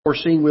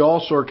Seeing we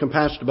also are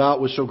compassed about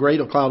with so great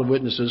a cloud of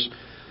witnesses,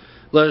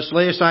 let us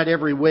lay aside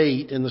every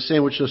weight and the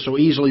sin which does so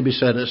easily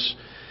beset us,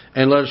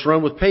 and let us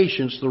run with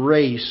patience the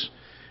race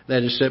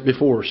that is set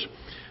before us.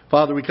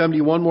 Father, we come to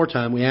you one more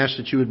time. We ask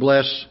that you would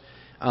bless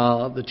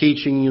the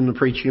teaching and the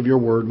preaching of your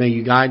word. May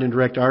you guide and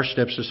direct our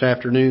steps this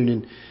afternoon.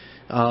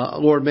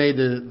 And Lord, may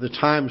the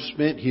time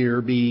spent here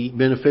be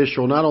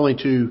beneficial not only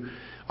to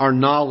our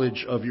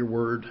knowledge of your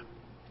word,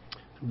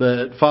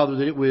 but Father,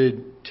 that it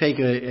would take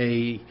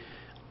a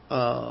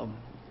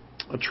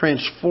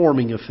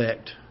transforming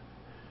effect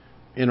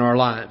in our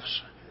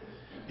lives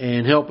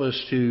and help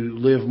us to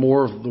live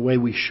more of the way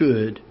we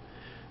should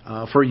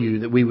for you,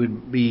 that we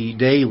would be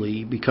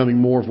daily becoming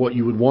more of what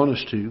you would want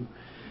us to.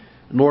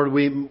 Lord,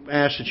 we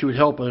ask that you would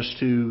help us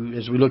to,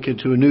 as we look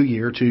into a new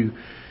year, to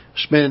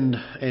spend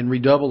and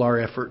redouble our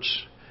efforts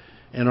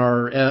and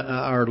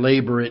our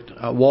labor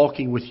at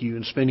walking with you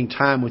and spending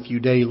time with you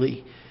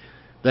daily,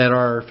 that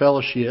our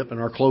fellowship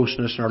and our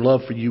closeness and our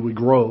love for you would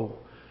grow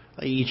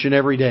each and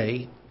every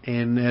day.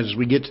 And as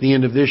we get to the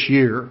end of this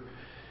year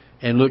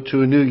and look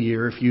to a new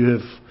year, if you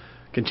have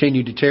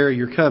continued to tarry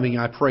your coming,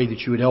 I pray that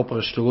you would help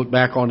us to look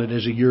back on it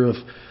as a year of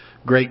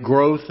great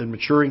growth and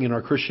maturing in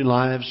our Christian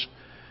lives,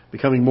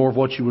 becoming more of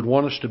what you would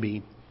want us to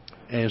be.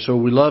 And so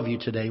we love you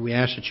today. We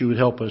ask that you would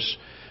help us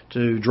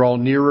to draw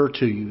nearer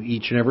to you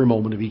each and every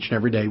moment of each and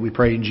every day. We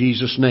pray in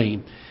Jesus'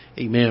 name.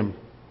 Amen.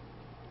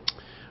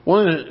 I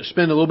want to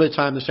spend a little bit of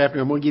time this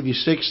afternoon. I'm going to give you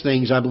 6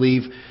 things, I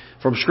believe,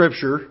 from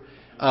Scripture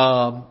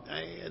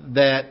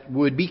that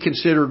would be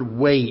considered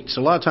weights. A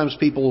lot of times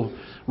people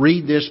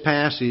read this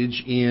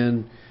passage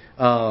in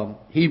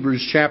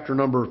Hebrews chapter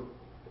number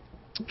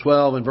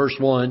 12 and verse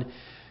 1,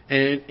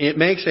 and it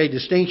makes a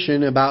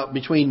distinction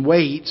between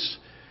weights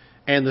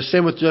and the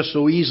sin which does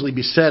so easily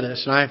beset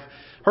us. And I've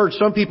heard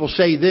some people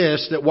say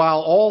this, that while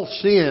all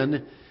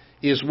sin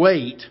is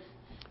weight,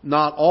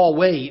 not all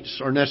weights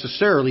are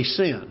necessarily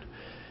sin.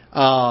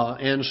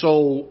 And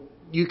so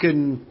you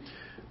can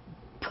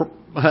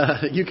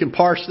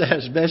parse that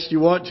as best you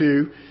want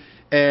to,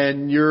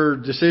 and your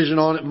decision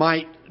on it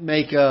might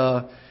make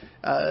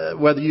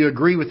whether you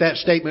agree with that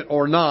statement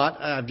or not.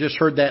 I've just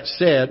heard that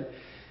said,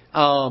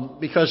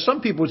 because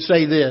some people would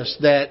say this,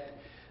 that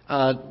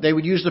they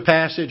would use the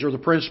passage or the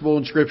principle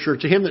in Scripture,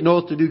 to him that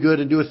knoweth to do good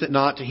and doeth it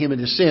not, to him it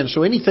is sin.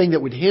 So anything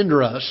that would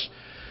hinder us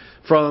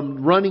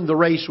from running the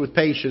race with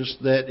patience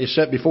that is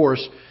set before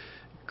us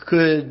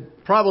could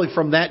probably,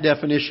 from that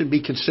definition,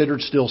 be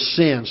considered still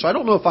sin. So I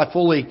don't know if I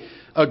fully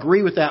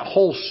agree with that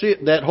whole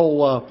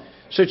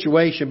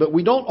situation, but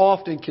we don't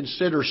often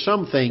consider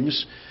some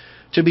things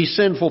to be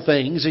sinful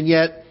things, and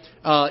yet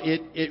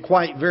it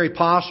quite very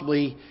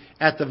possibly,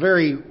 at the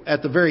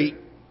very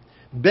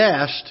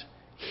best,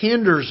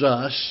 hinders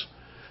us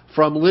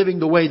from living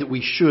the way that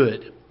we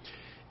should.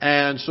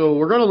 And so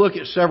we're going to look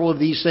at several of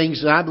these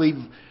things that I believe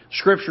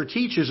Scripture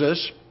teaches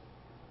us,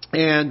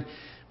 and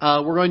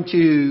we're going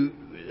to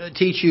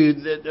teach you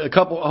a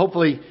couple,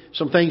 hopefully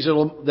some things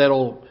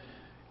that'll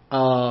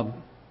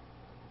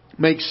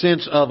make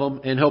sense of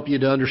them and help you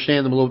to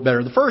understand them a little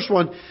better. The first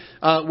one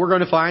we're going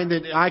to find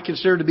that I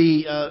consider to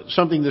be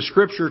something the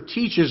Scripture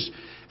teaches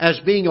as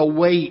being a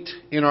weight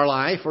in our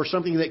life, or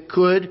something that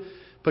could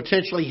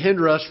potentially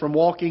hinder us from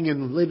walking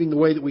and living the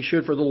way that we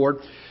should for the Lord,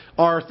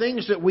 are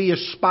things that we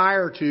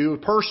aspire to,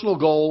 personal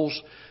goals,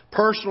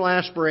 personal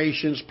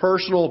aspirations,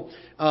 personal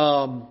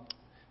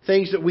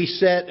things that we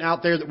set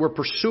out there that we're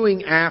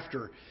pursuing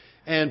after.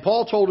 And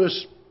Paul told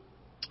us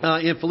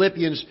in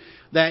Philippians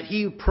that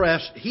he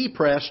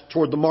pressed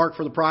toward the mark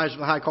for the prize of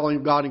the high calling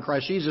of God in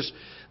Christ Jesus.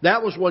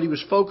 That was what he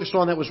was focused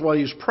on. That was what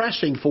he was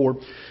pressing for.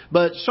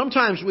 But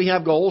sometimes we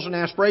have goals and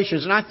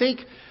aspirations, and I think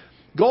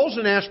goals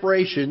and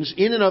aspirations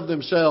in and of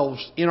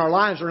themselves in our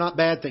lives are not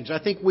bad things. I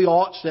think we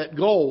ought to set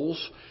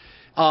goals,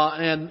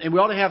 and we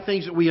ought to have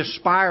things that we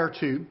aspire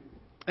to.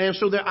 And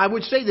so I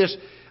would say this,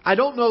 I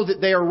don't know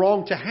that they are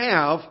wrong to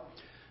have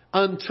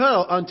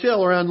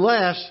until or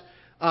unless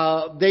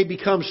they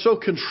become so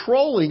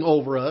controlling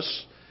over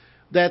us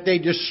that they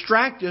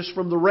distract us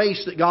from the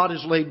race that God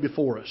has laid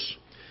before us.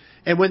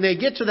 And when they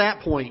get to that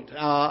point,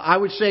 I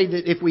would say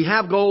that if we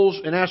have goals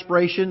and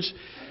aspirations,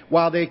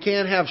 while they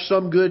can have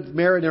some good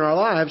merit in our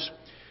lives,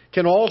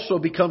 can also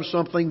become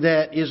something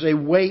that is a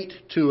weight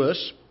to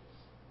us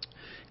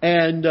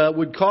and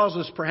would cause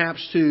us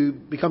perhaps to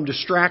become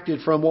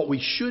distracted from what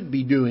we should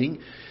be doing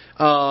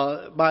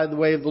by the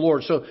way of the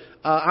Lord. So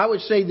I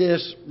would say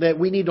this, that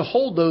we need to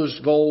hold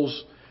those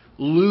goals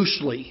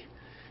loosely.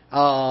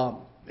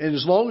 And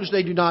as long as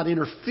they do not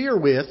interfere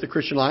with the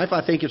Christian life,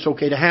 I think it's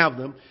okay to have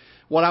them.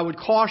 What I would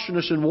caution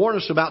us and warn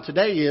us about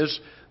today is,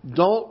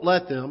 don't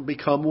let them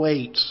become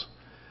weights.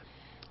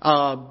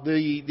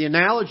 The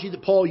analogy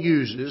that Paul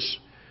uses,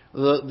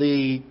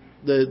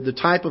 the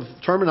type of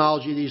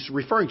terminology that he's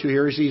referring to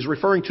here, is he's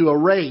referring to a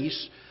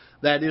race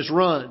that is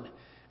run.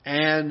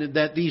 And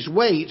that these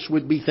weights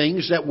would be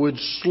things that would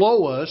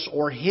slow us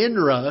or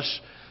hinder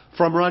us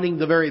from running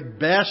the very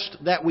best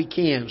that we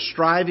can,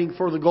 striving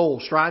for the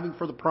goal, striving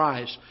for the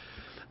prize.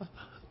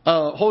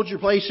 Hold your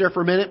place there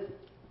for a minute.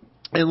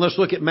 And let's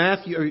look at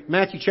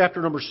Matthew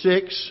chapter number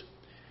 6.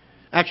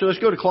 Actually,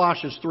 let's go to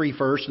Colossians 3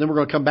 first, and then we're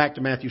going to come back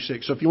to Matthew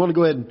 6. So if you want to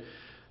go ahead and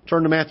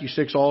turn to Matthew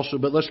 6 also,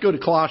 but let's go to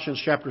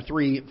Colossians chapter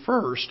 3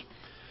 first.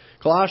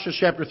 Colossians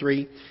chapter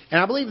 3. And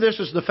I believe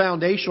this is the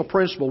foundational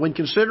principle. When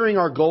considering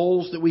our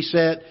goals that we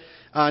set,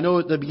 I know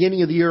at the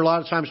beginning of the year, a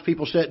lot of times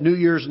people set New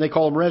Year's and they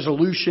call them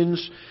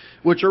resolutions,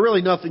 which are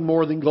really nothing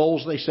more than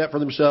goals they set for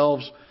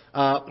themselves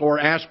or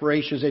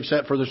aspirations they've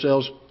set for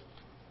themselves.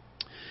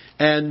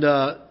 And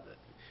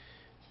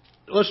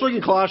let's look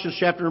at Colossians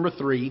chapter number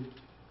 3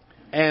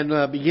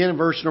 and begin in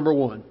verse number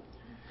 1.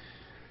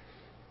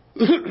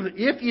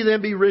 If you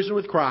then be risen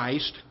with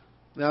Christ,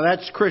 now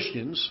that's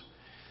Christians,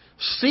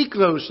 seek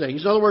those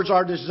things. In other words,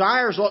 our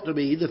desires ought to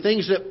be the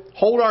things that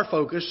hold our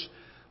focus,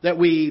 that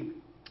we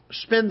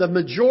spend the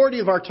majority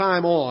of our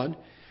time on.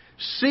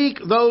 Seek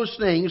those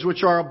things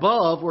which are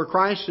above, where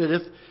Christ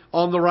sitteth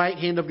on the right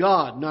hand of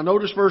God. Now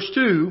notice verse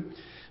 2.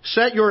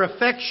 Set your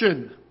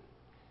affection.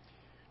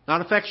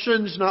 Not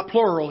affections, not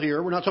plural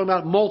here. We're not talking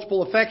about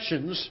multiple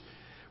affections.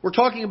 We're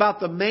talking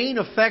about the main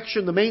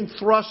affection, the main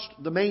thrust,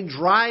 the main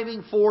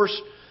driving force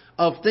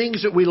of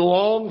things that we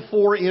long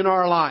for in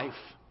our life.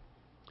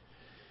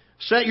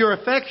 Set your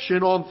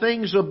affection on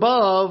things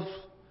above,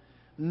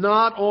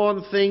 not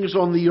on things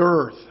on the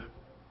earth.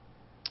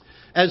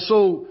 And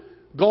so,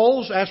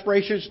 goals,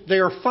 aspirations, they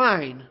are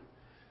fine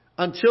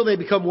until they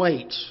become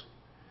weights.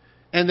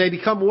 And they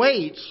become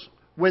weights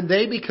when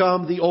they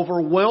become the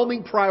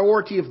overwhelming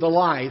priority of the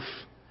life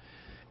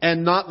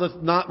and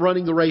not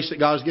running the race that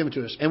God has given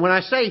to us. And when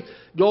I say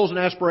goals and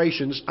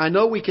aspirations, I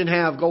know we can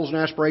have goals and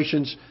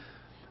aspirations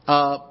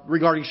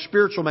regarding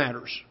spiritual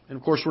matters. And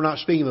of course, we're not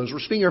speaking of those. We're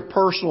speaking of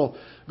personal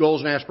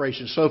goals and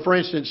aspirations. So for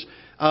instance,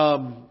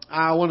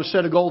 I want to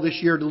set a goal this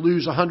year to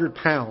lose 100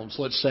 pounds,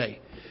 let's say.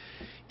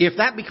 If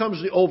that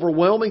becomes the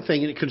overwhelming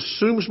thing and it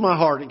consumes my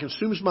heart, it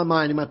consumes my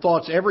mind and my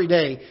thoughts every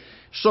day,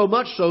 so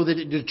much so that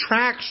it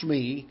detracts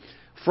me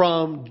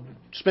from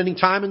spending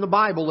time in the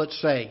Bible, let's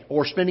say,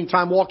 or spending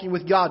time walking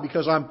with God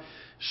because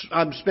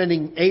I'm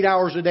spending 8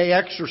 hours a day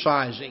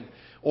exercising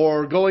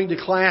or going to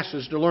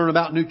classes to learn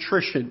about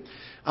nutrition.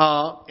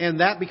 And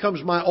that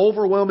becomes my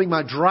overwhelming,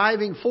 my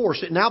driving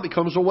force. It now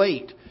becomes a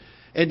weight.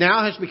 It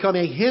now has become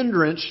a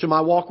hindrance to my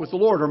walk with the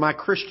Lord or my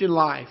Christian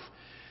life.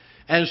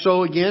 And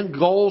so again,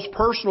 goals,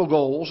 personal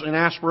goals and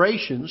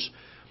aspirations,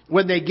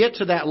 when they get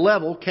to that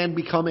level, can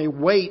become a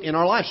weight in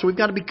our life. So we've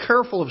got to be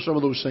careful of some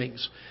of those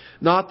things.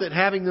 Not that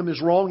having them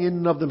is wrong in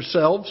and of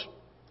themselves,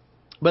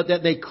 but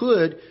that they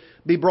could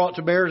be brought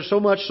to bear so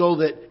much so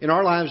that in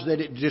our lives that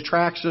it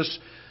detracts us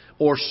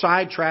or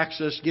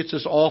sidetracks us, gets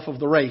us off of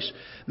the race.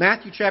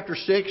 Matthew chapter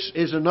 6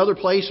 is another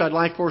place I'd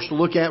like for us to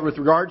look at with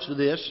regards to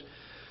this.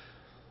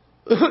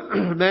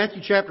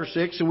 Matthew chapter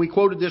 6, and we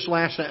quoted this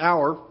last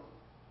hour.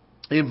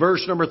 In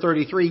verse number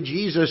 33,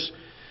 Jesus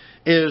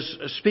is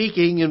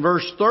speaking. In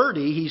verse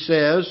 30, he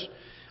says,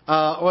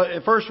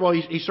 first of all,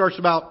 he starts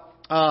about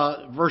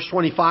verse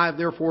 25,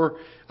 therefore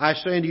I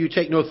say unto you,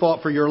 take no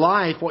thought for your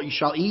life, what you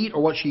shall eat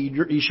or what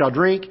you shall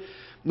drink,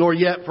 nor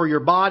yet for your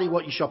body,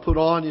 what you shall put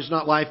on. Is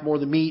not life more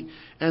than meat,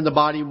 and the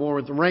body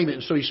more than raiment?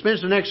 And so he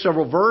spends the next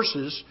several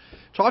verses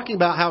talking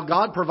about how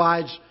God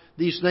provides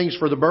these things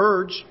for the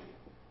birds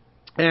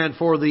and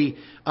for the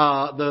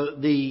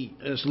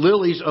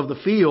lilies of the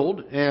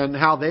field and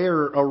how they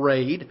are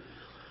arrayed.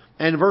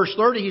 And in verse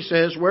 30 he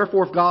says,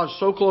 wherefore if God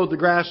so clothed the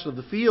grass of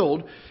the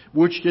field,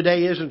 which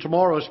today is and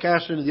tomorrow is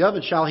cast into the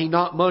oven, shall he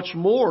not much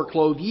more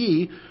clothe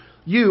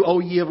you, O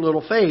ye of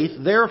little faith?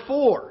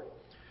 Therefore,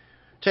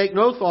 take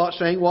no thought,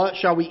 saying, what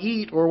shall we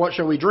eat, or what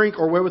shall we drink,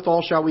 or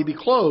wherewithal shall we be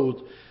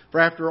clothed? For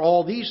after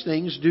all these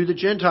things do the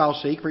Gentiles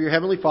seek, for your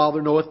heavenly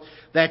Father knoweth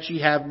that ye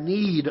have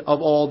need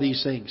of all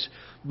these things.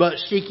 But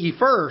seek ye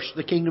first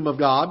the kingdom of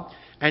God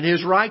and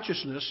His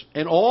righteousness,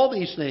 and all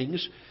these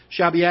things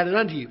shall be added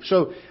unto you.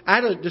 So I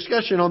had a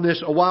discussion on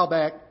this a while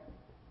back,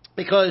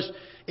 because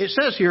it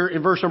says here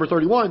in verse number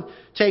 31,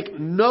 take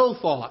no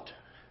thought,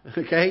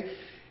 okay,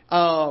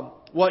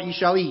 what you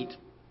shall eat.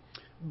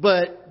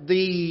 But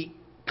the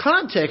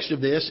context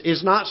of this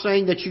is not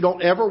saying that you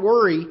don't ever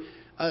worry.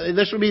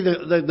 This would be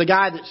the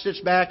guy that sits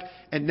back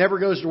and never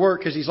goes to work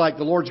because he's like,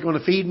 the Lord's going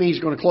to feed me, He's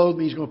going to clothe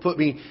me, He's going to put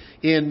me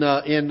in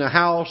the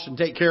house and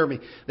take care of me.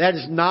 That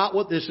is not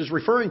what this is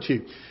referring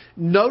to.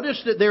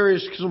 Notice that there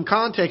is some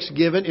context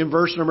given in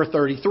verse number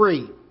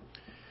 33.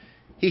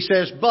 He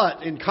says,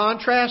 but in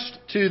contrast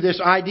to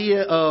this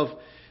idea of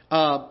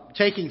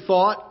taking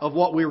thought of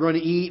what we're going to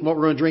eat and what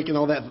we're going to drink and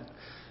all that.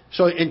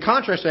 So in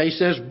contrast to that, he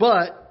says,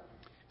 but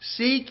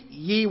seek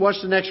ye,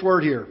 what's the next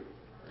word here?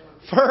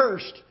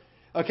 First.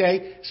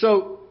 Okay,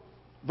 so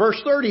verse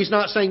 30 is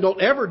not saying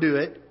don't ever do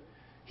it.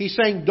 He's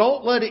saying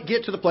don't let it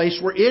get to the place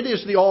where it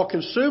is the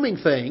all-consuming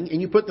thing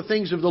and you put the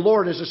things of the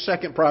Lord as a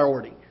second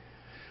priority.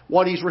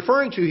 What he's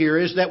referring to here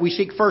is that we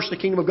seek first the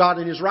kingdom of God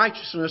and His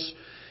righteousness,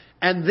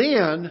 and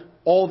then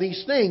all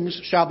these things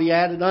shall be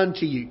added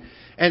unto you.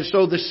 And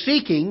so the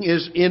seeking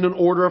is in an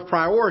order of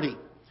priority.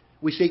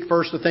 We seek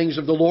first the things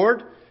of the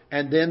Lord,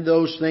 and then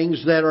those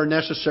things that are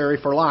necessary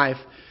for life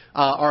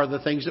are the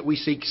things that we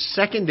seek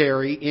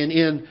secondary and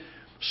in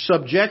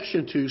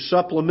subjection to,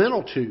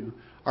 supplemental to,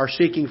 are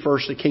seeking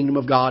first the kingdom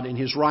of God and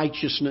His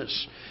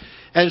righteousness.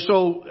 And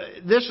so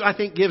this, I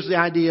think, gives the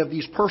idea of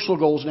these personal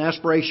goals and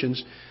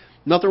aspirations.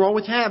 Nothing wrong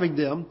with having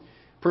them,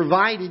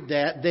 provided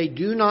that they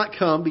do not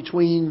come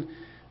between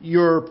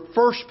your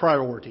first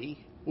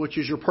priority, which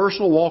is your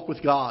personal walk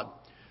with God.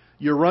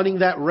 You're running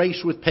that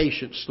race with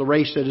patience, the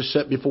race that is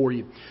set before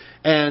you.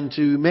 And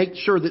to make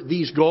sure that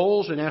these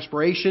goals and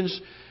aspirations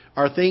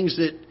are things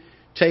that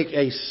take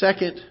a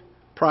second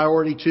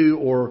priority to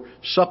or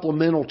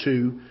supplemental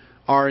to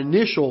our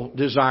initial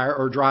desire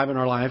or drive in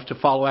our life to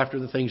follow after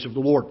the things of the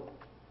Lord.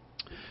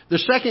 The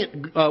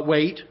second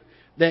weight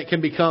that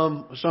can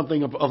become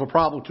something of a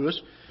problem to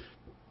us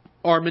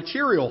are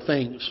material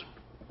things.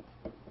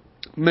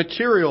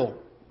 Material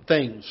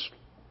things.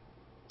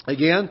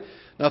 Again,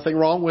 nothing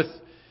wrong with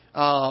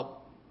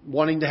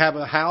wanting to have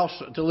a house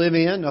to live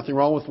in. Nothing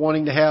wrong with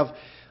wanting to have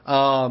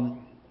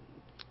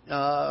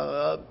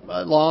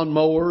lawn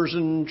mowers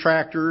and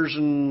tractors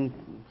and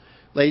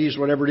ladies,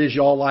 whatever it is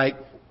y'all like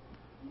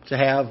to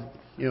have.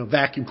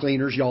 Vacuum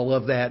cleaners. Y'all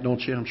love that,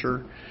 don't you? I'm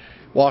sure.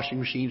 Washing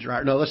machines,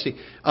 right? No, let's see.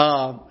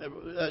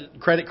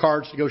 Credit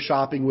cards to go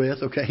shopping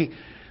with, okay?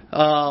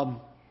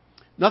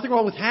 Nothing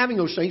wrong with having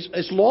those things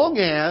as long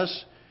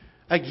as,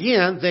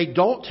 again, they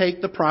don't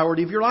take the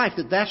priority of your life.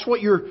 That's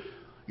what you're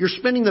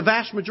spending the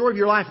vast majority of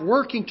your life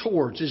working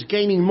towards, is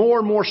gaining more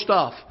and more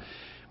stuff.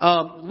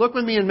 Look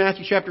with me in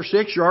Matthew chapter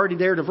 6. You're already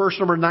there to verse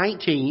number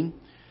 19.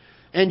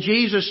 And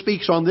Jesus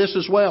speaks on this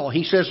as well.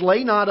 He says,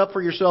 "Lay not up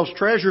for yourselves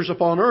treasures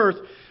upon earth,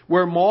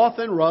 where moth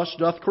and rust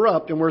doth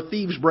corrupt, and where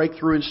thieves break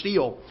through and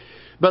steal.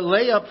 But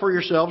lay up for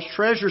yourselves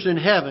treasures in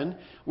heaven,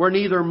 where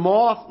neither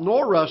moth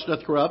nor rust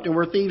doth corrupt, and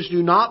where thieves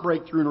do not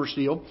break through nor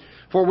steal.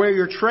 For where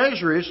your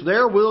treasure is,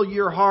 there will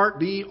your heart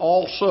be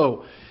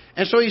also."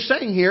 And so he's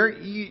saying here,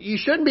 you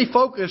shouldn't be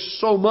focused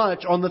so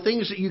much on the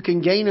things that you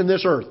can gain in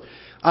this earth.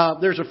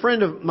 There's a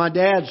friend of my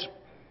dad's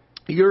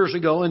years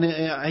ago, and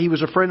he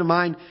was a friend of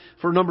mine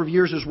for a number of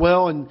years as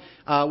well, and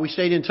we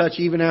stayed in touch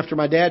even after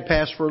my dad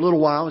passed for a little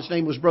while. His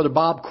name was Brother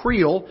Bob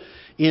Creel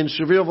in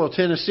Sevierville,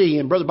 Tennessee,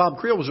 and Brother Bob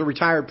Creel was a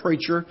retired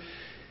preacher,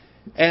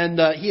 and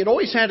he had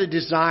always had a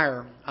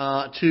desire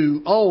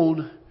to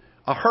own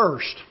a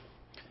hearse,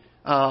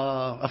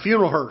 a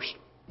funeral hearse,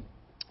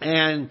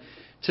 and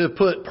to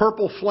put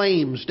purple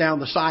flames down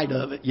the side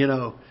of it,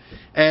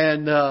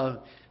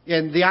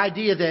 and the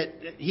idea that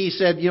he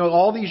said,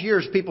 all these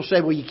years people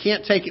say, well, you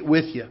can't take it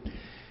with you.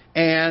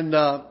 And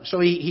so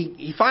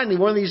he finally,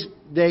 one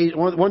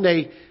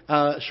day,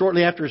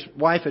 shortly after his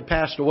wife had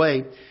passed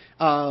away,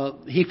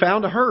 he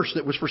found a hearse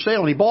that was for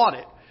sale, and he bought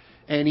it.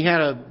 And he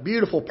had a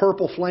beautiful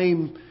purple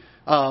flame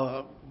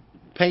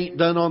paint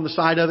done on the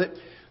side of it,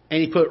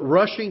 and he put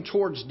 "Rushing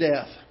Towards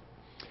Death."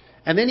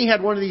 And then he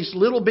had one of these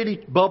little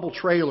bitty bubble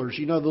trailers,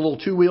 the little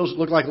two wheels that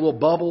look like a little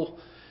bubble.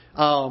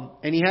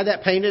 And he had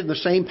that painted in the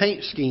same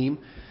paint scheme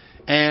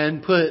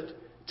and put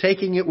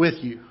 "Taking It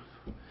With You."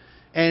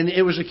 And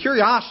it was a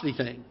curiosity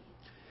thing.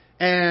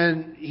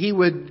 And he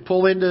would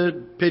pull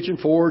into Pigeon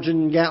Forge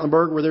and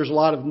Gatlinburg, where there's a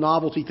lot of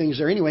novelty things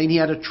there anyway, and he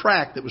had a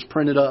tract that was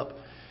printed up.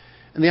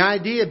 And the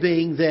idea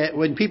being that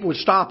when people would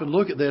stop and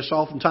look at this,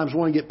 oftentimes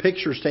wanting to get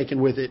pictures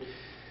taken with it,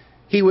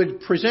 he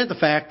would present the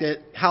fact that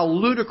how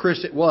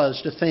ludicrous it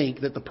was to think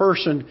that the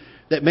person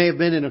that may have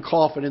been in a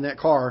coffin in that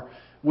car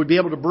would be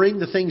able to bring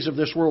the things of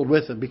this world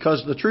with them.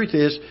 Because the truth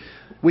is,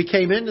 we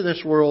came into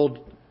this world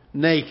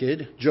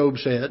naked, Job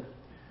said,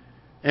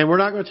 and we're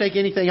not going to take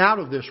anything out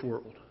of this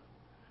world.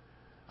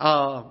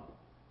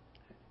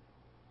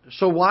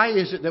 So why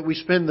is it that we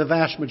spend the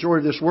vast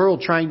majority of this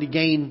world trying to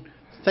gain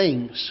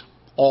things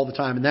all the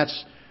time? And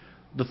that's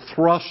the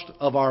thrust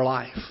of our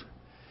life.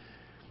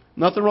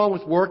 Nothing wrong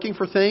with working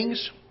for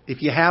things.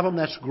 If you have them,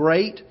 that's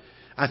great.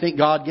 I think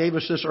God gave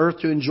us this earth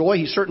to enjoy.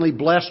 He certainly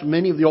blessed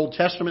many of the Old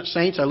Testament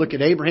saints. I look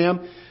at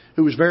Abraham,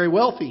 who was very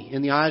wealthy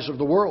in the eyes of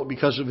the world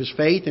because of his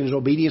faith and his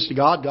obedience to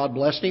God. God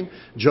blessed him.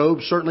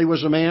 Job certainly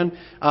was a man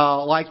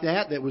like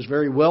that was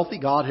very wealthy.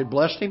 God had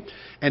blessed him.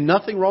 And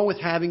nothing wrong with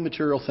having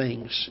material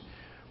things,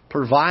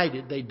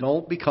 provided they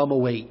don't become a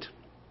weight.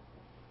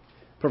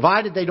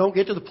 Provided they don't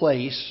get to the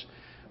place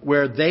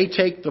where they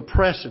take the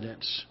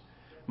precedence.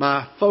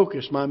 My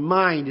focus, my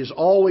mind is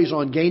always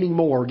on gaining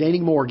more,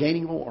 gaining more,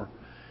 gaining more.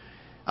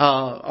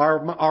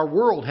 Our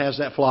world has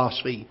that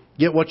philosophy.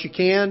 Get what you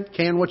can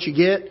what you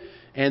get,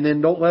 and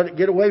then don't let it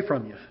get away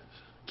from you.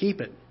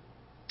 Keep it.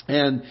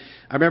 And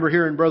I remember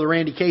hearing Brother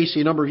Randy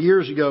Casey a number of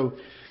years ago.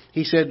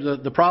 He said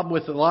the problem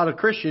with a lot of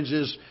Christians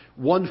is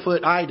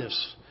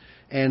 1-foot-itis.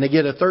 And they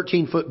get a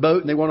 13-foot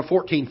boat and they want a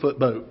 14-foot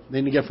boat.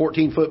 Then they get a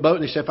 14-foot boat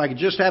and they say, if I could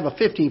just have a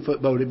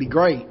 15-foot boat, it'd be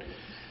great.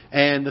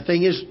 And the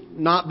thing is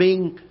not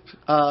being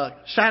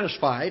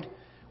satisfied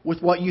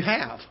with what you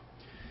have.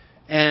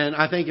 And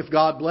I think if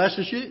God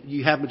blesses you,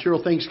 you have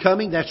material things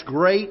coming, that's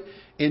great.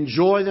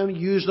 Enjoy them,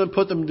 use them,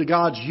 put them to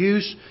God's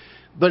use.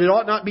 But it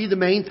ought not be the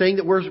main thing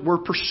that we're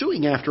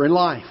pursuing after in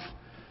life.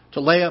 To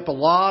lay up a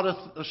lot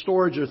of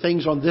storage or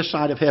things on this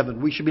side of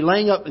heaven. We should be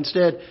laying up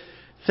instead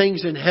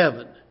things in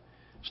heaven.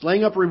 It's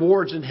laying up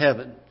rewards in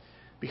heaven.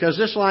 Because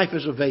this life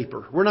is a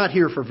vapor. We're not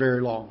here for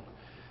very long.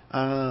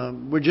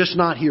 We're just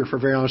not here for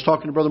very long. I was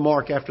talking to Brother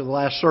Mark after the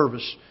last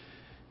service.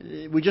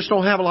 We just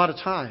don't have a lot of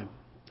time.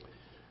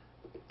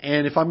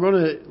 And if I'm going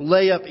to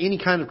lay up any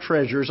kind of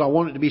treasures, I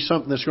want it to be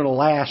something that's going to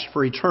last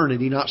for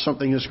eternity, not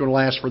something that's going to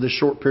last for this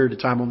short period of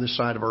time on this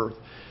side of earth.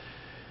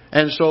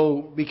 And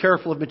so be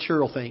careful of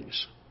material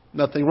things.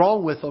 Nothing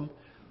wrong with them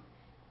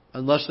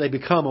unless they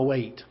become a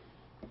weight.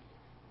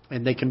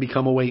 And they can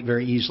become a weight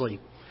very easily.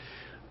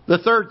 The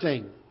third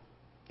thing,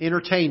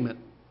 entertainment.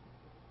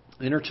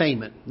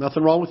 Entertainment.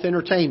 Nothing wrong with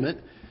entertainment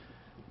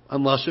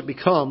unless it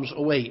becomes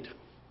a weight.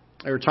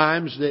 There are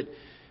times that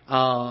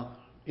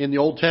in the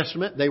Old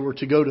Testament they were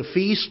to go to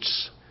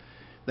feasts.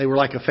 They were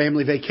like a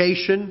family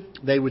vacation.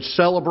 They would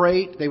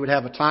celebrate. They would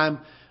have a time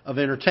of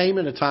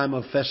entertainment, a time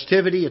of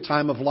festivity, a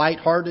time of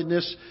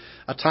lightheartedness,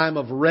 a time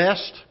of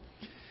rest.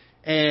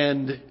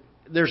 And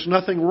there's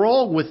nothing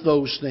wrong with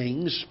those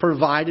things,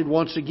 provided,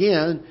 once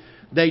again,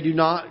 they do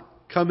not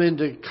come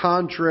into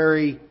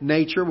contrary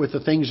nature with the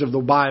things of the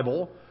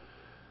Bible,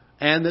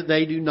 and that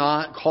they do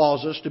not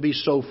cause us to be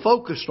so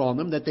focused on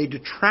them that they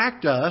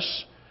detract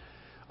us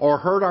or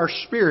hurt our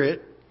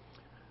spirit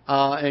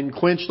and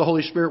quench the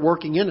Holy Spirit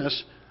working in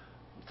us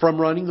from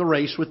running the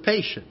race with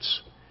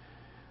patience.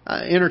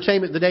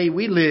 Entertainment the day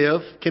we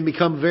live can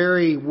become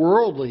very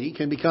worldly,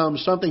 can become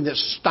something that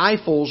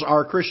stifles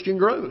our Christian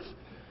growth.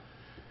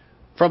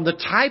 From the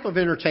type of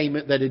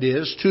entertainment that it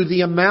is to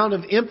the amount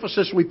of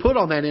emphasis we put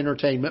on that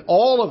entertainment,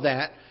 all of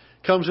that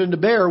comes into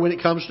bear when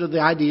it comes to the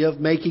idea of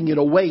making it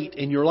a weight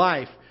in your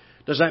life.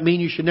 Does that mean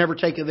you should never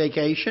take a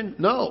vacation?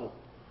 No.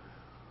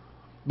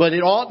 But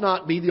it ought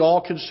not be the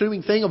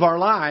all-consuming thing of our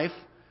life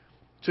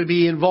to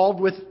be involved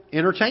with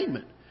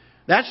entertainment.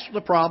 That's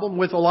the problem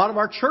with a lot of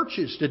our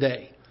churches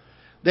today.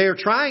 They are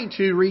trying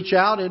to reach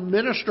out and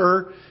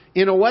minister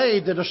in a way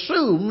that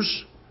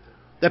assumes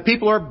that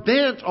people are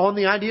bent on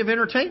the idea of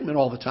entertainment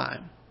all the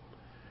time.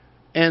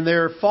 And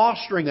they're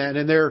fostering that,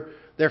 and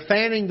they're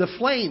fanning the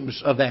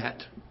flames of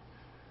that.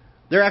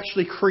 They're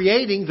actually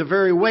creating the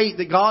very weight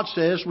that God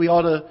says we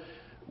ought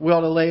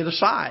to lay it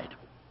aside.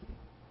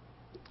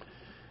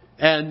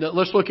 And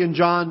let's look in 1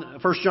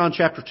 John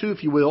chapter 2,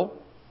 if you will.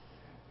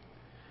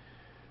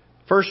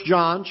 1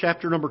 John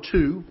chapter number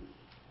 2.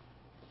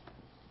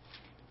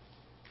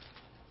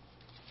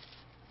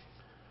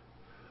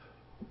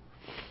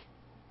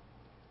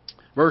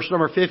 Verse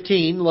number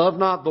 15, love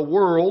not the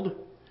world.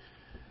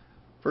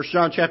 1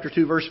 John chapter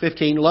 2, verse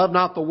 15, love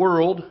not the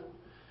world,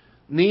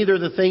 neither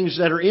the things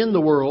that are in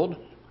the world.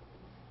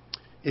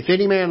 If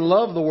any man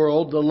love the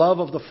world, the love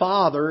of the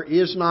Father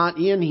is not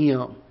in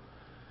him.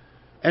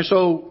 And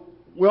so,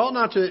 we ought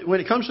not to, when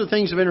it comes to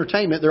things of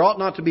entertainment, there ought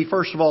not to be,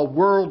 first of all,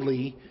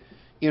 worldly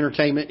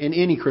entertainment in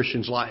any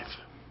Christian's life.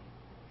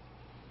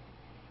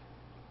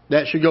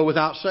 That should go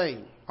without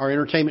saying. Our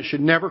entertainment should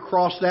never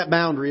cross that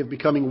boundary of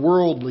becoming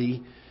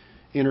worldly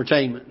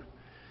entertainment.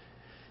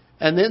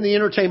 And then the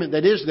entertainment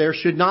that is there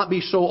should not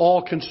be so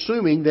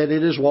all-consuming that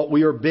it is what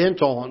we are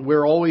bent on.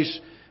 We're always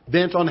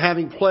bent on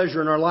having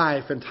pleasure in our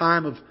life and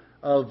time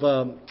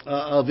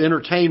of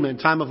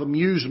entertainment, time of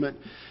amusement.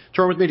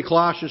 Turn with me to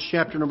Colossians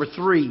chapter number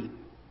 3.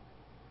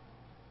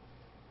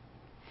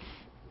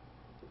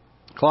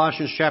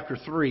 Colossians chapter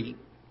 3.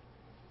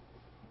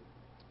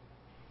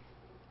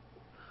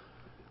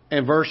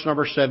 And verse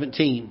number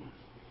 17.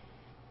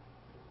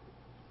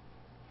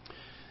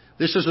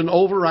 This is an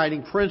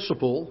overriding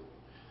principle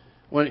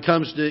when it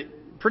comes to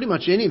pretty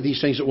much any of these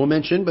things that we'll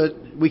mention, but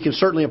we can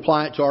certainly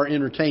apply it to our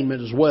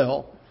entertainment as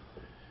well.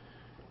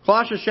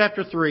 Colossians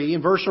chapter 3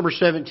 and verse number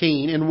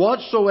 17, and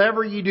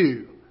whatsoever ye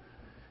do,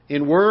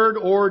 in word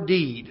or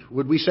deed,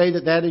 would we say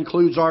that that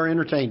includes our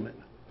entertainment?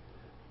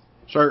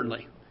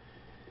 Certainly.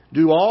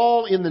 Do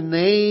all in the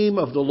name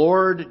of the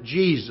Lord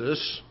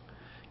Jesus,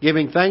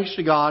 giving thanks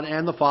to God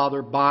and the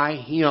Father by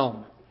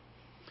Him.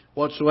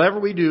 Whatsoever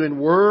we do in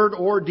word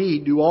or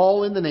deed, do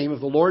all in the name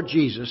of the Lord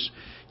Jesus,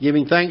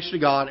 giving thanks to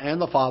God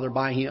and the Father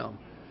by Him.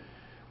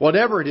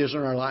 Whatever it is in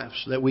our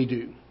lives that we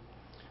do.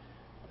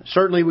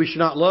 Certainly we should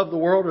not love the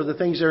world or the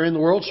things that are in the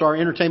world, so our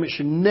entertainment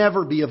should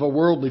never be of a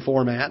worldly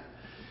format. It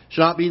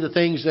should not be the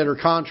things that are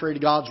contrary to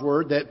God's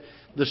Word, that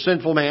the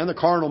sinful man, the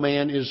carnal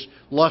man, is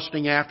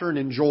lusting after and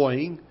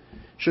enjoying.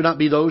 It should not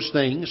be those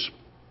things.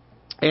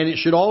 And it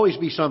should always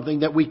be something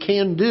that we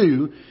can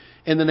do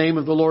in the name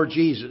of the Lord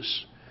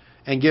Jesus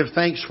and give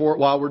thanks for it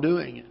while we're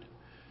doing it.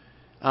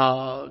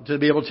 To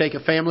be able to take a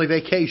family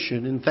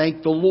vacation and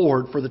thank the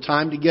Lord for the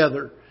time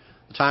together,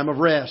 the time of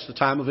rest, the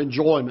time of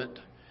enjoyment.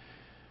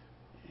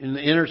 And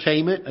the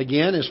entertainment,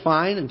 again, is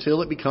fine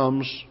until it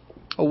becomes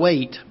a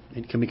weight.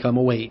 It can become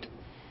a weight.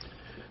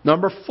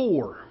 Number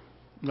four.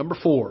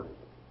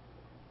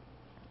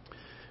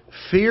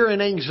 Fear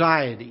and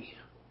anxiety.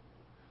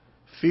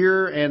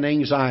 Fear and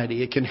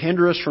anxiety. It can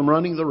hinder us from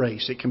running the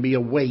race. It can be a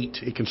weight.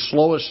 It can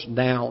slow us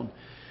down.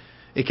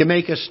 It can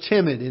make us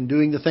timid in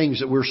doing the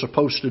things that we're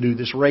supposed to do,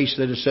 this race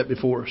that is set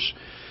before us.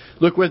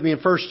 Look with me in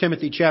 1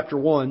 Timothy chapter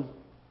 1.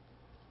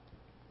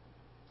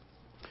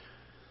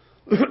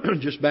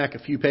 just back a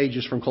few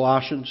pages from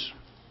Colossians.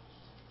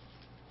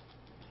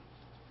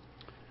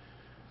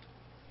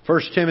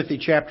 1 Timothy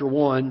chapter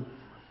 1.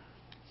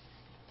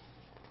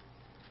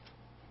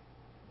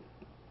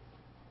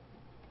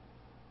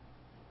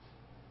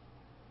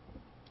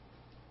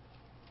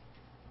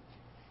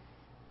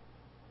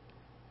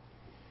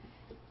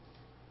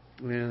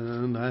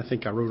 And I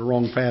think I wrote a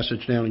wrong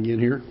passage down again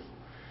here.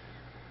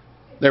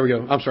 There we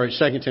go. I'm sorry,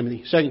 2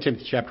 Timothy. 2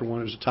 Timothy chapter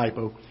 1 is a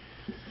typo.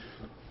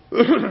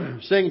 2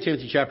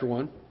 Timothy chapter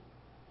 1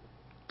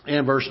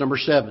 and verse number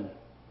 7.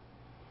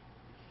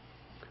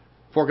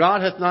 For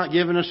God hath not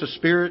given us a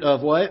spirit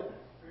of what?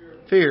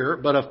 Fear,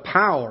 but of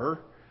power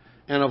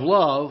and of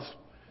love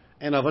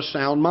and of a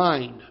sound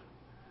mind.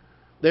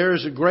 There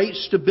is a great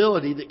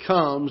stability that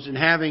comes in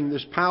having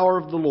this power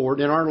of the Lord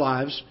in our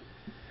lives,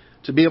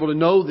 to be able to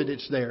know that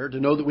it's there, to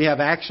know that we have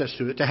access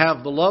to it, to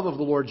have the love of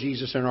the Lord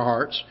Jesus in our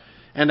hearts,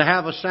 and to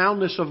have a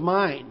soundness of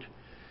mind.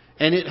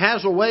 And it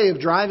has a way of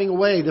driving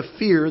away the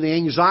fear, the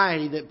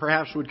anxiety that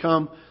perhaps would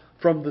come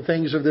from the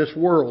things of this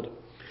world.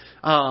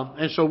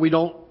 And so we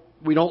don't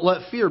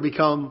let fear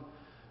become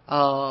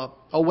a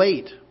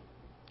weight.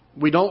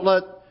 We don't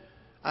let...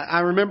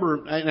 I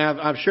remember, and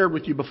I've shared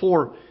with you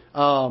before,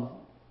 how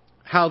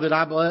that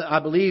I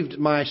believed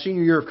my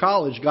senior year of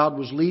college, God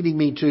was leading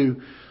me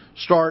to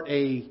start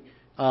a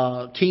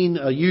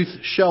youth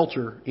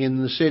shelter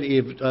in the city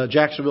of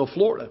Jacksonville,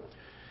 Florida.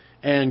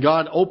 And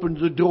God opened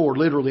the door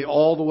literally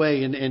all the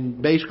way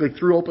and basically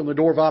threw open the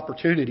door of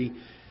opportunity.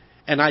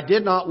 And I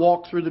did not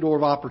walk through the door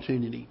of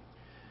opportunity.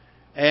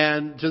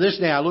 And to this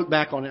day, I look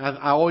back on it.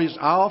 I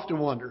often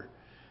wonder.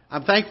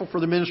 I'm thankful for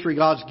the ministry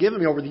God's given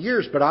me over the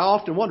years, but I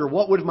often wonder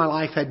what would my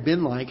life had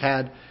been like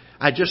had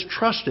I just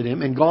trusted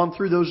Him and gone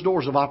through those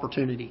doors of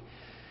opportunity.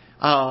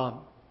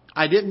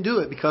 I didn't do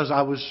it because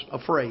I was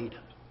afraid.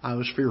 I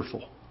was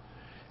fearful.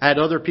 I had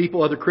other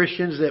people, other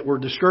Christians that were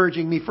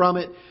discouraging me from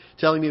it,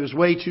 telling me it was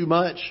way too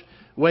much,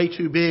 way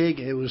too big,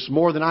 it was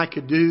more than I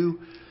could do,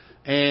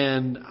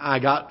 and I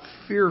got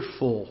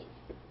fearful.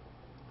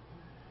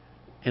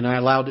 And I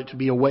allowed it to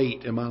be a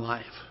weight in my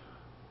life.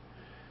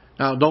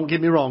 Now, don't get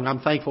me wrong, I'm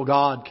thankful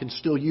God can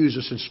still use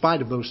us in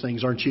spite of those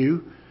things, aren't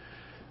you?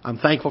 I'm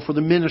thankful for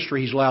the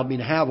ministry He's allowed me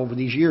to have over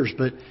these years,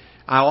 but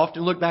I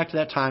often look back to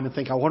that time and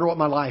think, I wonder what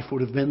my life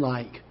would have been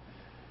like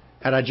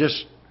had I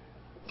just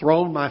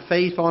thrown my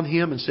faith on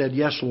Him and said,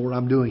 yes, Lord,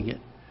 I'm doing it.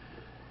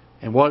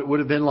 And what it would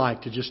have been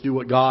like to just do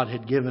what God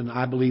had given,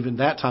 I believe, in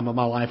that time of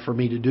my life for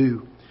me to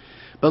do.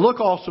 But look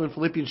also in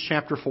Philippians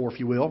chapter 4, if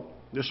you will,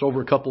 just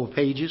over a couple of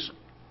pages.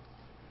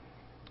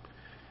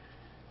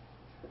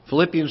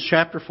 Philippians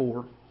chapter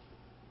 4.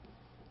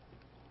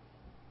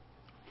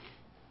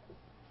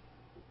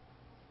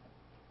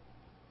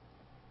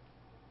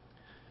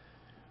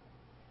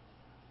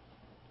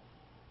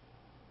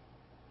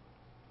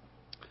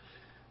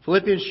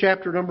 Philippians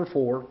chapter number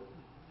 4.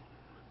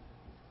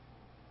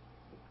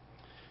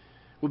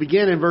 We'll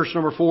begin in verse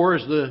number 4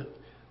 as the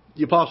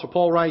Apostle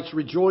Paul writes,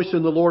 rejoice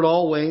in the Lord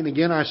always. And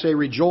again I say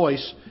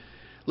rejoice.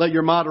 Let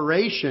your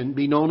moderation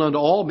be known unto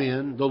all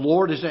men. The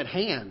Lord is at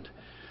hand.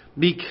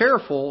 Be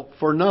careful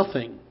for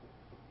nothing.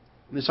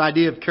 This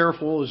idea of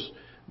careful is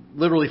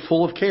literally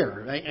full of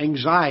care,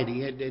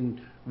 anxiety,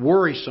 and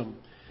worrisome.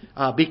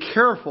 Be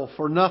careful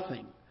for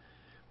nothing.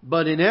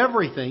 But in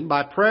everything,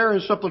 by prayer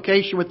and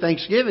supplication with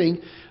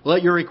thanksgiving,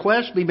 let your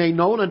requests be made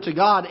known unto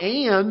God,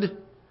 and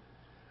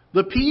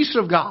the peace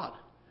of God,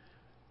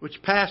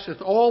 which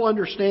passeth all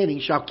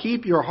understanding, shall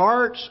keep your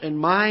hearts and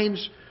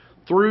minds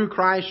through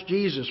Christ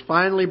Jesus.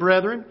 Finally,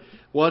 brethren,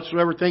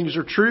 whatsoever things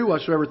are true,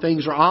 whatsoever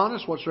things are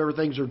honest, whatsoever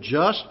things are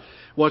just,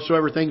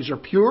 whatsoever things are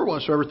pure,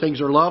 whatsoever things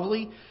are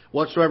lovely,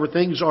 whatsoever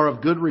things are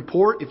of good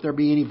report, if there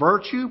be any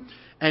virtue,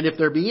 and if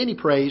there be any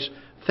praise,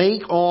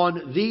 think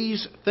on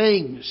these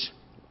things.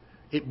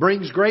 It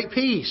brings great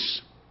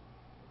peace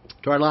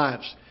to our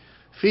lives.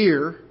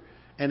 Fear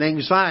and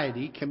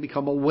anxiety can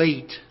become a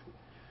weight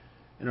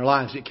in our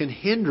lives. It can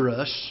hinder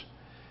us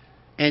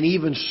and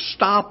even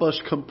stop us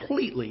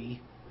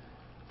completely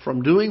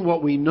from doing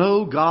what we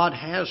know God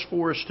has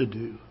for us to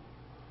do.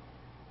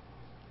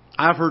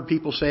 I've heard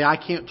people say, I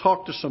can't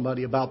talk to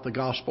somebody about the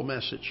gospel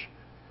message.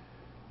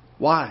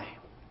 Why?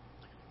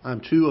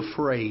 I'm too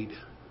afraid.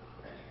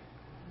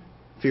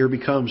 Fear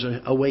becomes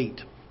a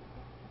weight.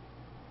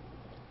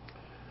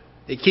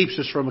 It keeps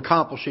us from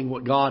accomplishing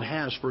what God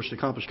has for us to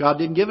accomplish. God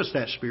didn't give us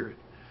that spirit.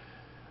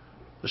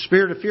 The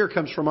spirit of fear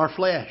comes from our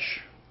flesh.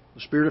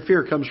 The spirit of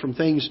fear comes from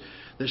things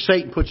that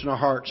Satan puts in our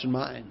hearts and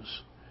minds.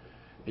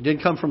 It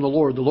didn't come from the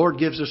Lord. The Lord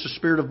gives us a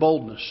spirit of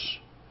boldness.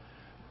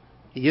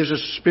 He gives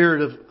us a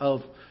spirit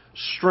of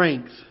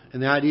strength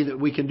and the idea that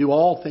we can do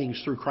all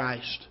things through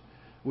Christ,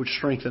 which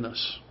strengthen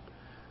us.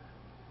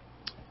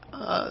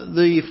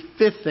 The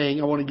fifth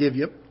thing I want to give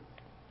you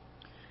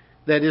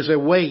that is a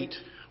weight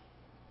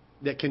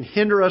that can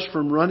hinder us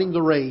from running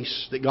the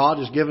race that God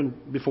has given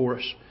before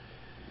us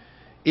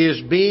is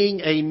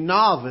being a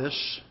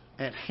novice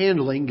at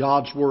handling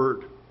God's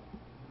Word.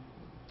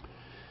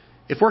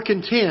 If we're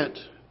content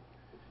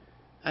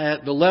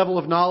at the level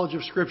of knowledge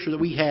of Scripture that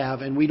we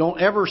have, and we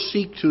don't ever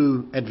seek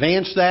to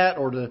advance that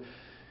or to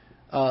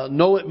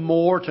know it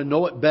more, to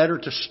know it better,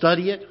 to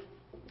study it,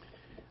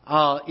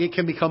 it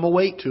can become a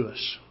weight to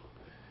us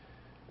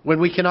when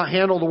we cannot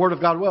handle the Word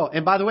of God well.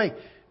 And by the way,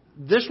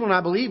 this one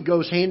I believe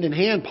goes hand in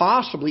hand,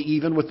 possibly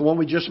even with the one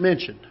we just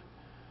mentioned.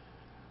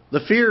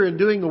 The fear in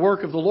doing the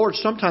work of the Lord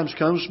sometimes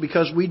comes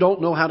because we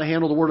don't know how to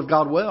handle the Word of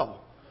God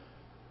well.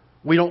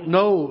 We don't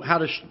know how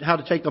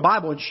to take the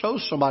Bible and show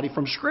somebody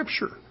from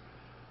Scripture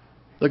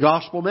the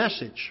gospel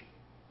message.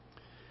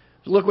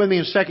 Look with me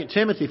in 2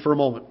 Timothy for a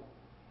moment.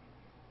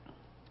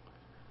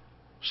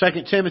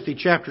 2 Timothy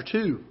chapter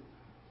 2.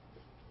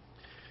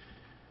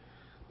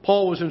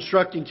 Paul was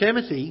instructing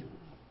Timothy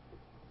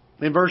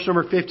in verse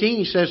number 15.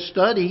 He says,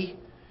 study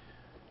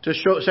to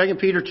show, 2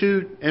 Peter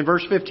 2 and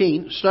verse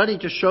 15, study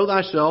to show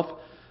thyself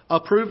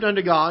approved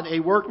unto God, a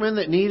workman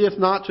that needeth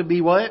not to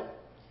be what?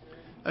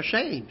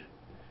 Ashamed.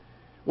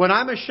 When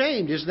I'm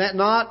ashamed, is that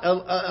not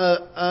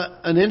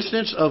an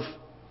instance of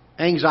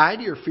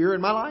anxiety or fear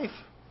in my life?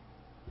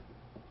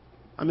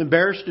 I'm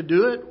embarrassed to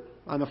do it.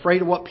 I'm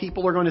afraid of what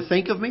people are going to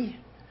think of me.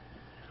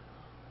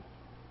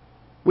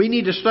 We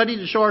need to study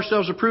to show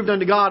ourselves approved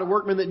unto God, a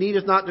workman that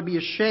needeth not to be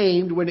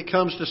ashamed when it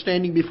comes to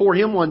standing before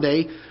Him one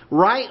day,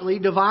 rightly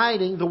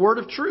dividing the word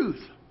of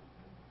truth.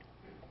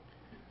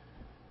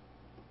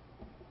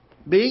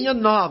 Being a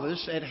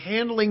novice at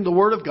handling the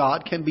Word of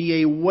God can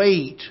be a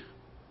weight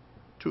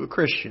to a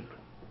Christian.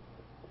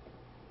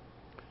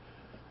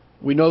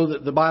 We know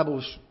that the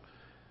Bible's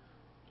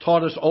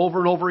taught us over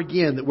and over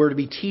again that we're to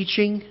be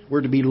teaching,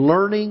 we're to be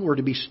learning, we're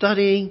to be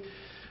studying,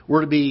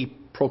 we're to be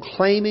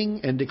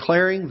proclaiming and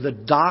declaring the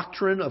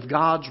doctrine of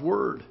God's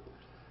Word.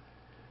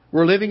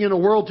 We're living in a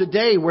world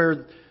today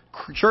where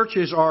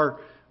churches are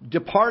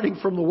departing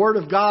from the Word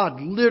of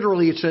God.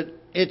 Literally,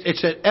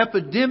 it's at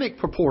epidemic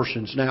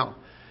proportions now.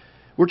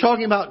 We're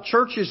talking about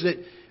churches that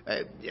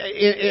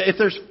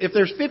if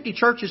there's 50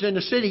 churches in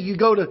the city, you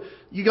go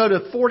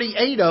to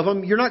 48 of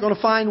them, you're not going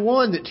to find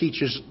one that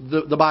teaches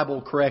the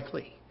Bible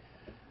correctly.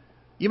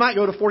 You might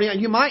go to 48.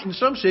 You might, in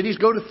some cities,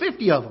 go to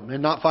 50 of them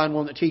and not find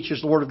one that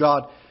teaches the Word of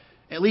God,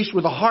 at least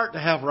with a heart to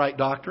have right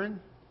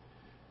doctrine.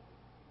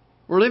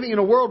 We're living in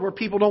a world where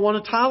people don't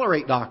want to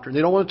tolerate doctrine.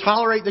 They don't want to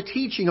tolerate the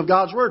teaching of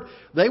God's Word.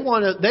 They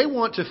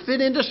want to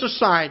fit into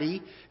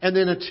society and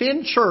then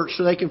attend church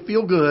so they can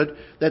feel good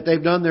that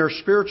they've done their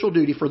spiritual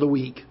duty for the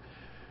week.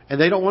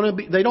 And they don't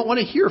want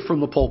to hear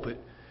from the pulpit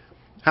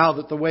how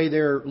that the way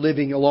they're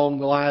living along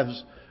the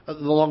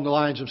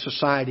lines of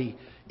society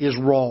is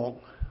wrong.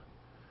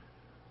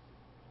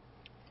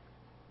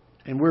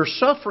 And we're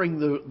suffering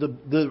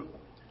the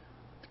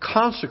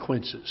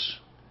consequences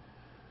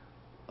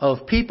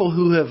of people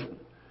who have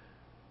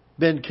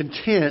been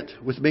content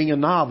with being a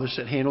novice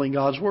at handling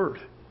God's Word.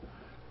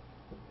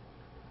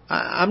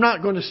 I'm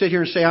not going to sit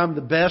here and say I'm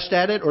the best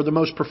at it or the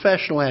most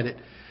professional at it,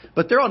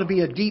 but there ought to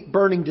be a deep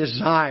burning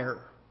desire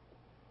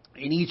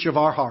in each of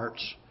our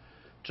hearts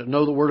to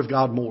know the Word of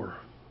God more.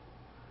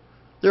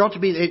 It ought to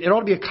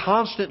be a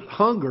constant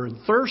hunger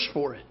and thirst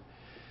for it.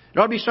 It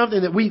ought to be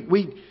something that we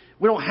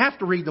don't have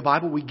to read the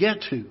Bible, we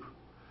get to.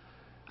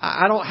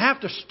 I don't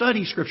have to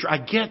study Scripture, I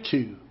get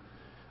to.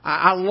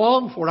 I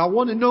long for it. I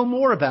want to know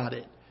more about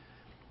it.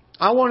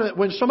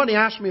 When somebody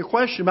asks me a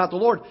question about the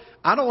Lord,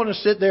 I don't want to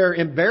sit there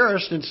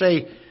embarrassed and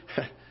say,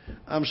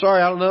 I'm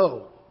sorry, I don't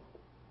know.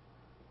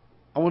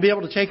 I want to be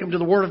able to take them to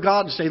the Word of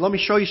God and say, let me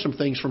show you some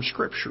things from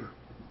Scripture.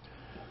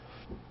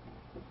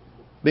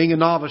 Being a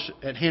novice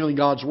at handling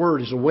God's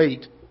Word is a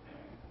weight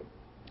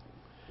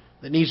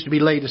that needs to be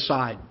laid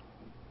aside.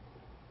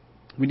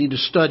 We need to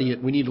study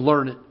it. We need to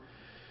learn it.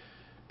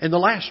 And the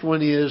last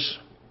one is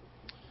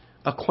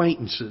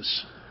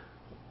acquaintances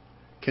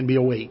can be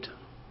a weight.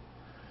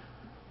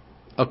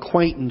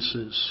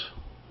 Acquaintances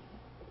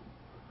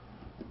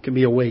can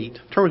be a weight.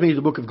 Turn with me to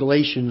the book of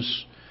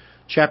Galatians,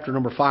 chapter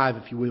number 5,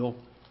 if you will.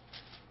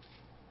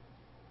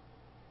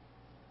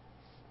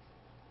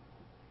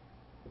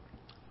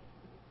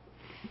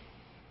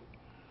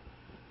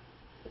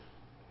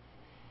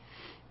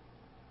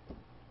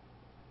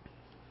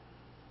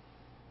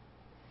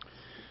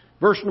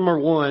 Verse number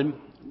 1,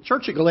 the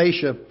church at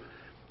Galatia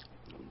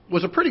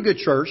was a pretty good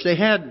church. They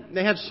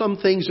had some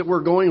things that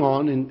were going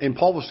on, and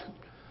Paul was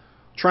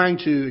trying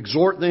to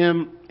exhort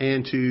them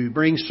and to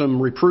bring some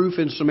reproof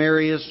in some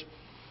areas.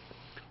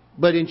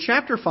 But in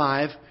chapter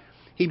 5,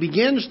 he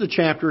begins the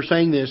chapter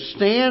saying this,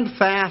 stand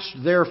fast,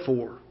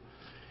 therefore,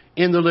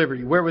 in the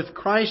liberty wherewith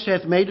Christ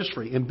hath made us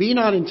free, and be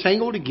not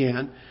entangled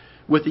again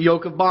with the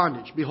yoke of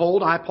bondage.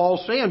 Behold, I,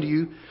 Paul, say unto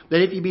you,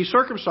 that if ye be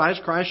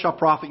circumcised, Christ shall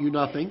profit you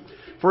nothing.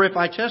 For if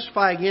I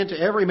testify again to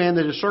every man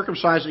that is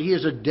circumcised that he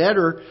is a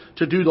debtor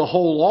to do the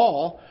whole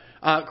law,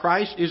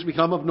 Christ is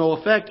become of no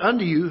effect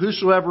unto you.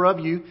 Whosoever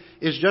of you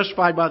is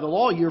justified by the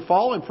law, ye are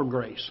fallen from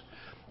grace.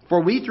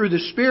 For we through the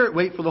Spirit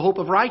wait for the hope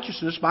of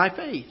righteousness by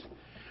faith.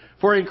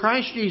 For in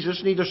Christ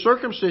Jesus neither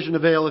circumcision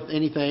availeth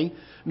anything,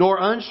 nor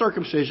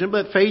uncircumcision,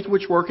 but faith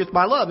which worketh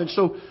by love. And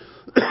so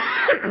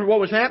what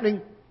was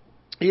happening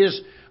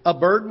is a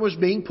burden was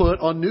being put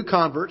on new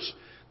converts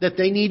that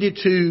they needed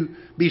to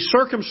be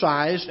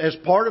circumcised as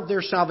part of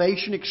their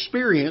salvation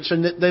experience,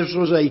 and that this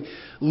was a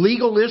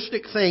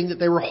legalistic thing, that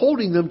they were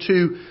holding them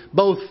to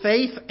both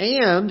faith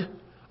and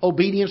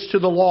obedience to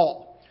the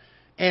law.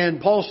 And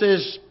Paul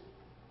says,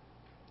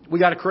 we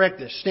got to correct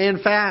this.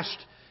 Stand fast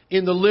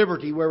in the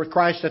liberty wherewith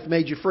Christ hath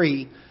made you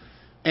free.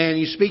 And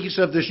he speaks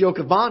of this yoke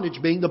of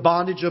bondage being the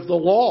bondage of the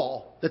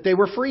law that they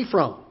were free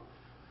from.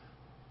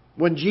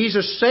 When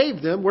Jesus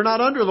saved them, we're not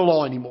under the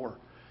law anymore.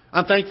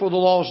 I'm thankful the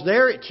law is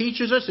there. It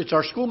teaches us. It's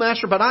our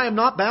schoolmaster, but I am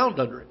not bound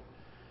under it.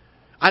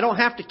 I don't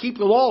have to keep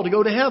the law to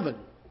go to heaven.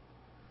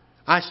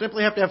 I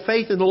simply have to have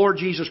faith in the Lord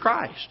Jesus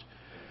Christ.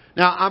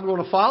 Now, I'm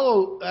going to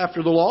follow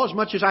after the law as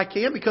much as I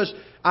can because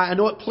I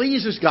know it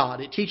pleases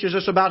God. It teaches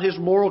us about His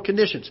moral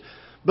conditions.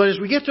 But as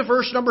we get to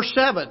verse number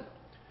 7,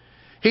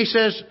 he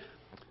says,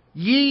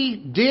 ye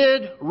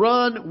did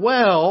run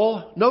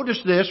well.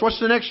 Notice this. What's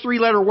the next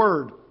 3-letter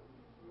word?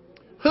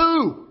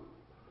 Who?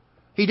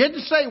 He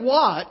didn't say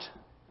what.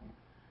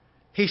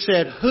 He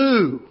said,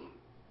 who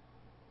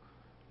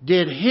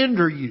did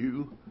hinder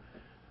you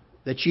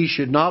that ye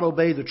should not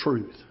obey the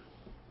truth?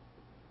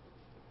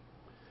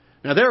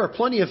 Now, there are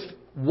plenty of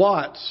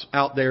whats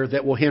out there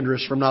that will hinder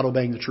us from not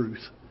obeying the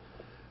truth.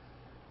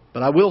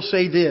 But I will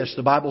say this,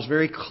 the Bible's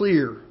very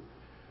clear.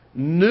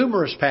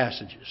 Numerous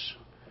passages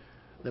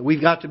that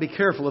we've got to be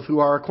careful of who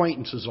our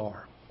acquaintances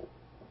are.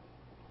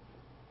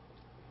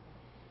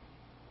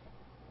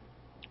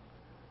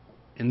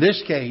 In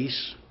this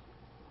case,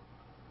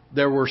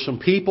 there were some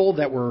people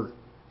that were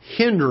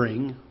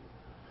hindering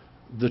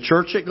the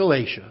church at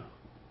Galatia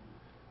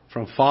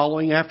from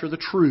following after the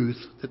truth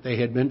that they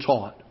had been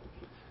taught.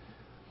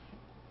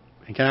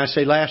 And can I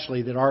say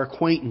lastly that our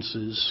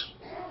acquaintances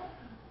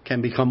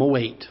can become a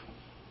weight.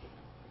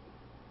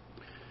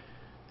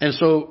 And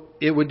so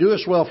it would do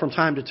us well from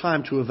time to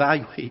time to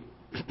evaluate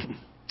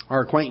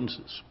our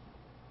acquaintances,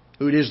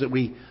 who it is that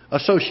we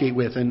associate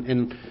with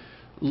and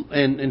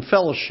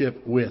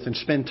fellowship with and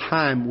spend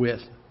time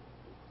with.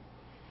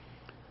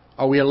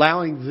 Are we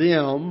allowing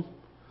them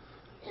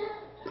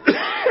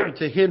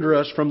to hinder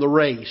us from the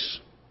race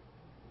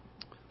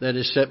that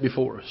is set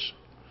before us?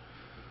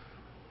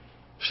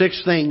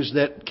 6 things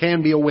that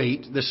can be a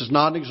weight. This is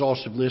not an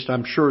exhaustive list.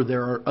 I'm sure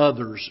there are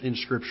others in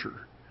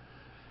Scripture.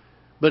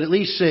 But at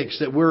least 6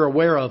 that we're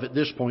aware of at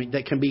this point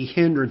that can be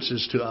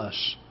hindrances to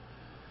us.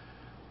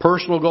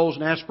 Personal goals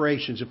and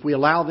aspirations. If we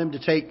allow them to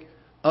take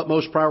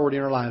utmost priority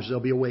in our lives, they'll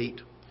be a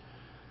weight.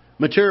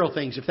 Material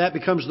things. If that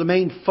becomes the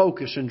main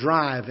focus and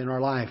drive in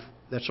our life,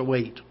 that's a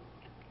weight.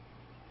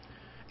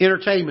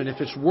 Entertainment. If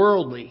it's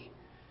worldly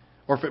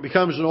or if it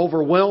becomes an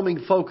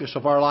overwhelming focus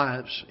of our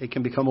lives, it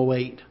can become a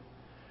weight.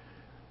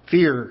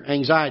 Fear,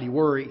 anxiety,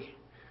 worry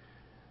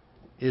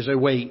is a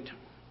weight.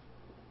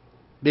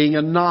 Being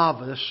a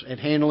novice at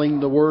handling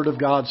the Word of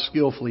God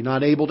skillfully,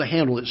 not able to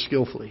handle it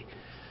skillfully,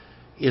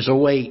 is a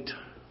weight.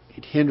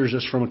 It hinders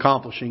us from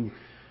accomplishing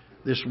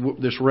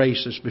this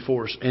race that's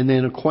before us. And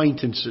then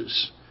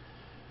acquaintances.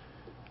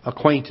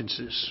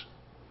 Acquaintances.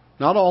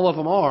 Not all of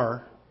them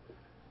are,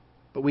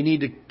 but we need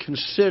to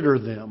consider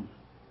them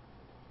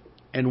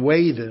and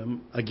weigh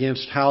them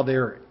against how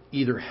they're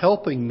either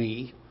helping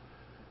me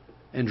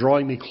and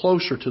drawing me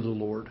closer to the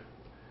Lord,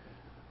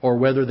 or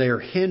whether they are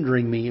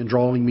hindering me and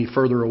drawing me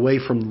further away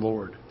from the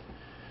Lord.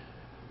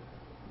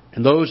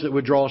 And those that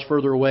would draw us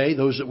further away,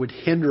 those that would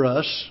hinder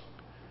us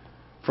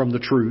from the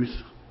truth,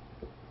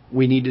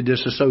 we need to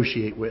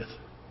disassociate with.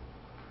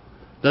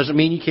 Doesn't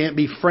mean you can't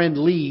be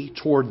friendly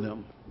toward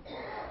them,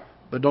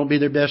 but don't be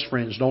their best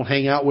friends. Don't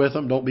hang out with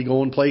them. Don't be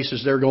going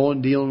places they're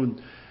going, dealing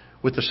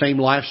with the same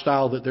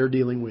lifestyle that they're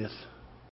dealing with.